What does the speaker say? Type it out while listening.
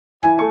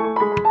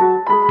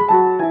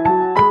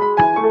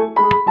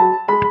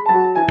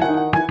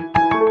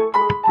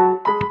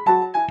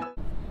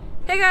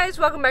guys,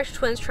 welcome back to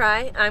Twins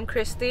Try. I'm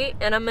Christy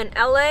and I'm in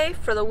LA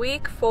for the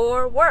week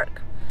for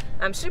work.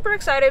 I'm super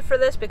excited for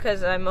this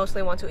because I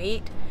mostly want to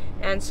eat,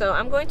 and so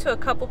I'm going to a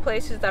couple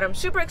places that I'm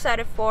super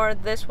excited for.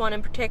 This one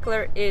in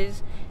particular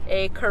is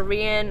a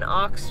Korean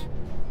ox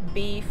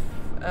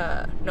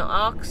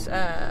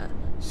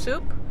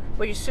soup,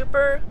 which is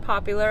super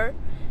popular.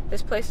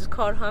 This place is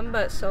called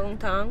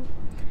Tang,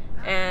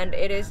 and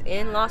it is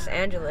in Los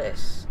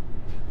Angeles.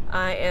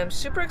 I am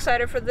super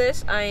excited for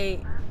this.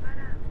 I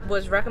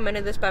was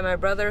recommended this by my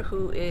brother,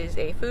 who is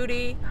a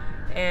foodie,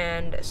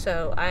 and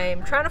so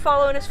I'm trying to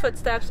follow in his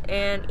footsteps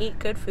and eat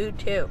good food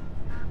too.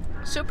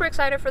 Super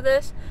excited for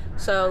this,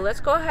 so let's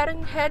go ahead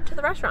and head to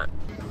the restaurant.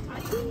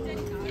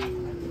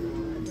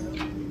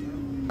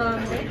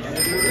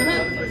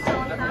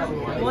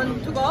 One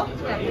to go?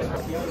 Yeah.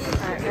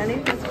 Alright, ready?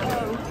 Let's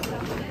go.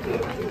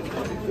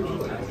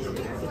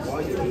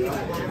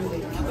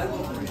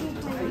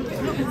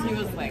 He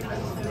was like...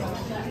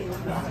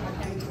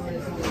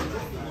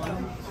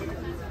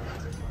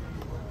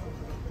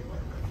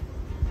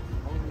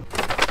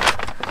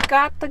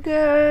 Got the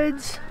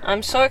goods.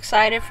 I'm so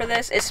excited for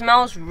this. It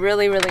smells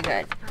really, really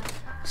good.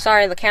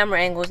 Sorry, the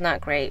camera angle is not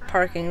great.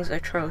 Parking's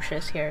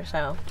atrocious here,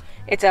 so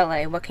it's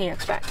LA. What can you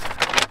expect?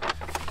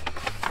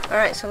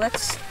 Alright, so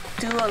let's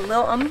do a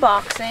little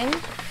unboxing.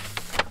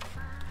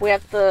 We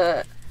have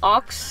the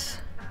ox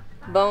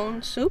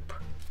bone soup.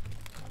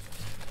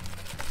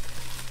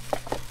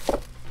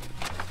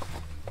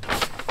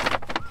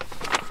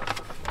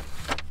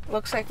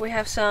 Looks like we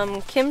have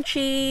some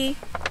kimchi.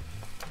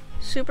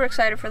 Super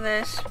excited for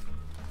this.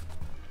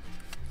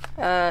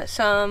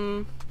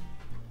 Some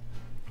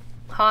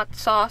hot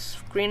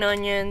sauce, green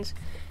onions,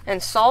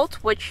 and salt,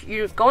 which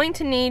you're going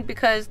to need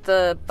because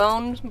the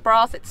bone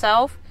broth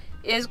itself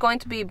is going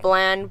to be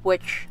bland,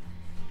 which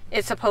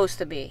it's supposed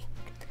to be.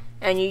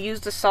 And you use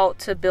the salt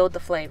to build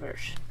the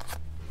flavors.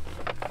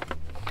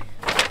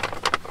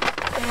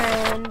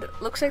 And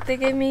looks like they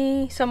gave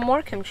me some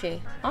more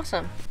kimchi.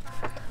 Awesome.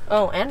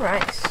 Oh, and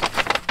rice.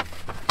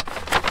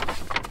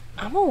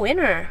 I'm a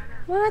winner.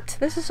 What?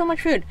 This is so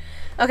much food.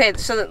 Okay,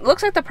 so it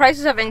looks like the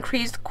prices have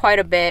increased quite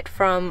a bit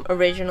from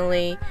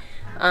originally.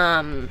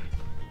 The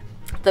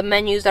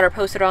menus that are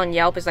posted on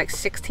Yelp is like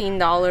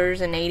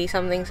 $16.80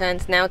 something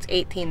cents. Now it's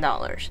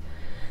 $18.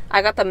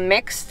 I got the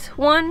mixed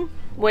one,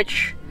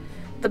 which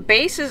the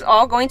base is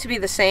all going to be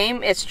the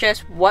same. It's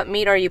just what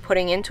meat are you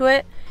putting into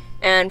it.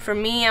 And for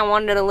me, I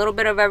wanted a little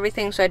bit of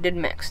everything, so I did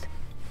mixed.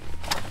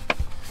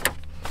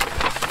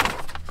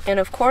 And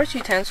of course,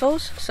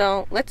 utensils.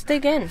 So let's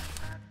dig in.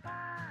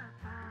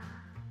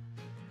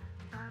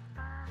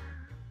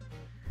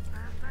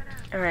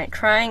 Alright,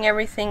 trying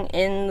everything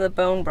in the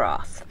bone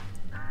broth.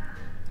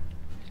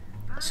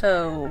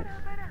 So,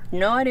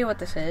 no idea what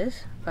this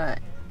is, but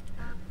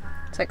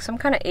it's like some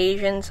kind of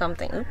Asian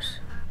something. Oops,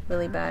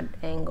 really bad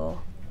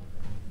angle.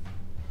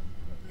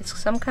 It's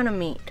some kind of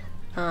meat.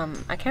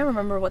 I can't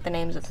remember what the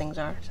names of things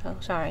are, so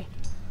sorry.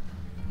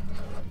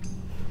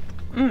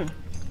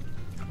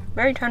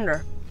 Very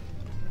tender.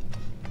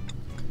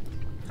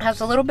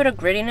 Has a little bit of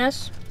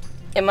grittiness.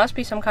 It must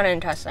be some kind of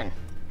intestine.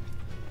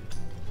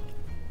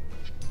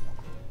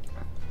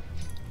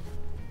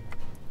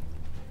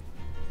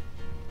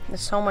 There's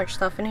so much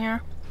stuff in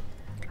here,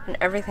 and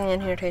everything in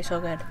here tastes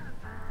so good.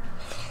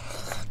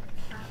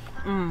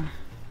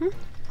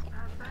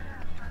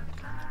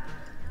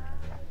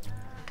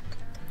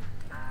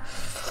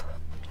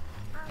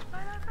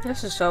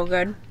 This is so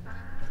good.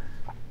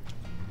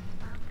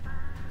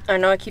 I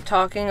know I keep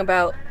talking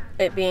about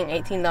it being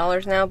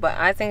 $18 now, but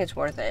I think it's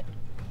worth it.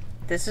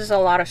 This is a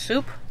lot of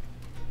soup.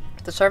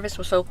 The service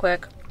was so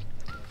quick,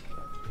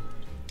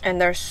 and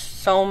there's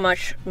so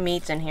much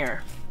meat in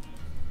here.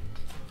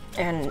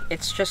 And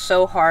it's just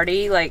so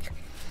hearty. Like,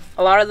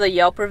 a lot of the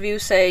Yelp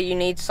reviews say you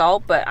need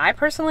salt, but I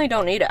personally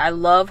don't need it. I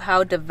love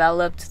how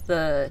developed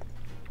the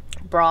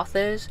broth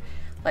is.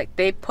 Like,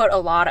 they put a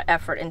lot of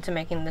effort into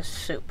making this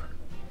soup.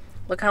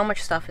 Look how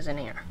much stuff is in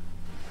here.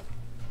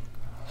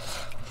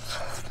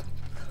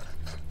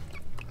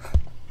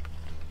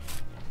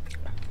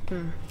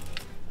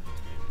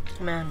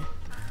 Man.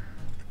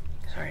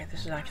 Sorry,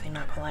 this is actually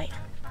not polite.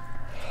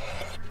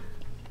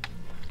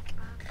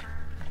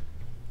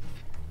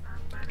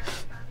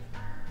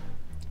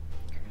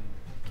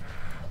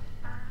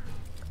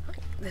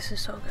 This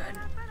is so good.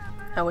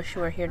 I wish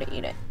you were here to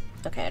eat it.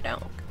 Okay, I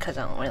don't, because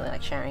I don't really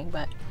like sharing,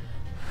 but...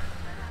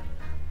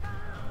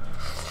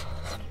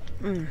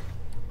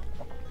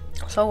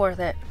 So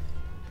worth it.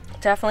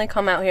 Definitely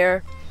come out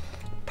here.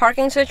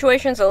 Parking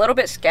situation's a little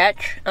bit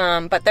sketch,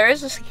 but there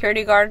is a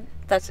security guard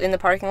that's in the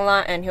parking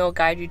lot, and he'll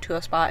guide you to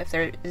a spot if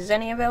there is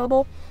any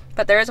available.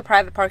 But there is a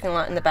private parking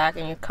lot in the back,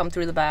 and you come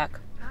through the back.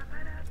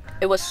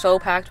 It was so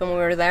packed when we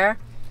were there.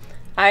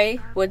 I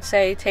would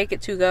say take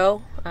it to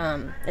go.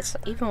 It's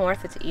even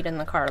worth it to eat in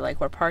the car.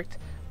 Like, we're parked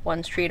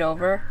one street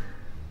over,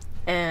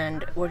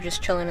 and we're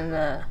just chilling in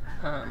the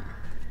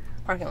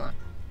parking lot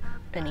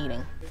and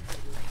eating.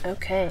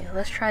 Okay,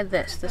 let's try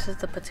this. This is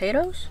the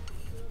potatoes,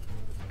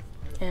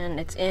 and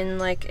it's in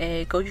like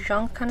a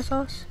gochujang kind of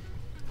sauce.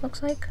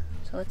 looks like.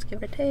 So let's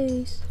give it a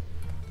taste.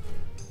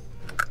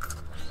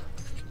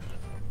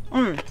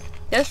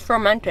 This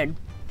fermented.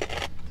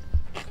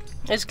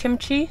 It's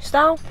kimchi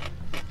style.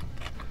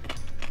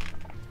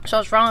 So I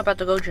was wrong about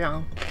the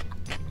gochujang.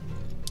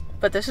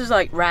 But this is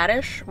like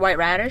radish, white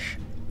radish.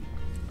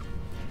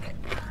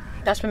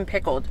 That's been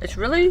pickled. It's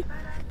really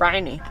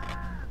briny.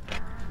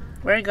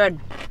 Very good.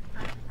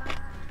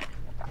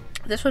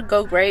 This would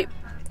go great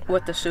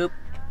with the soup.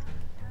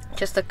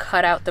 Just to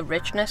cut out the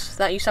richness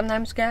that you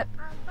sometimes get.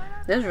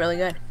 This is really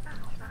good.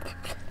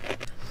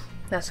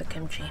 That's the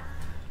kimchi.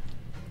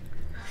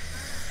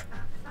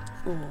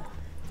 Ooh,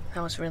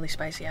 that was really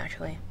spicy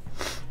actually.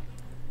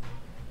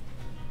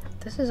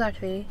 This is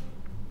actually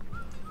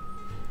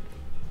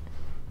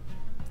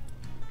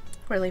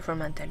really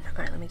fermented.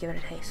 Alright, let me give it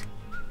a taste.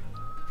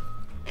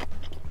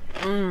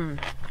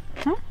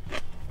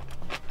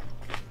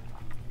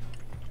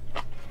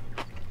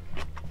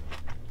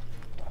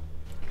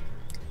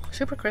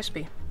 Super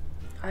crispy.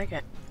 I like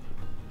it.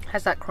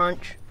 Has that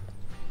crunch.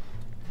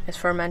 It's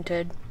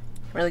fermented.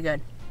 Really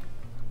good.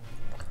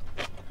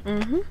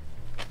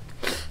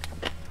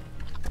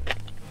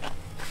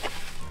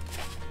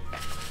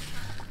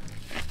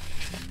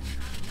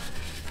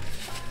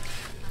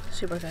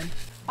 Super good.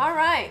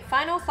 Alright,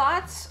 final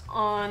thoughts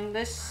on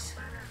this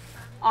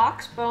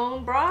ox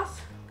bone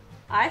broth.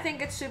 I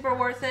think it's super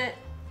worth it.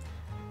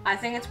 I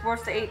think it's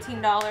worth the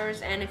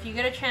 $18, and if you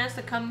get a chance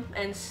to come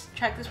and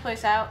check this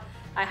place out,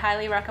 I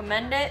highly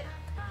recommend it.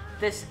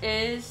 This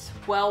is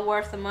well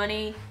worth the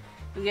money.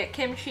 You get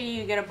kimchi,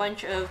 you get a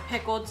bunch of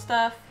pickled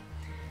stuff,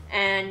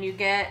 and you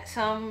get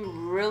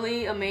some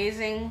really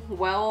amazing,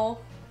 well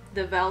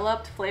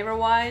developed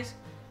flavor-wise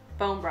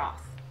bone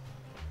broth.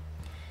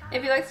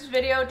 If you like this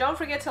video, don't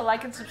forget to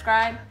like and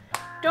subscribe.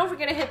 Don't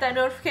forget to hit that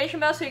notification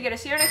bell so you get to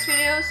see our next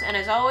videos. And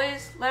as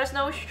always, let us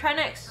know what you should try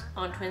next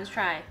on Twins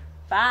Try.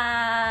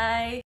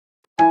 Bye!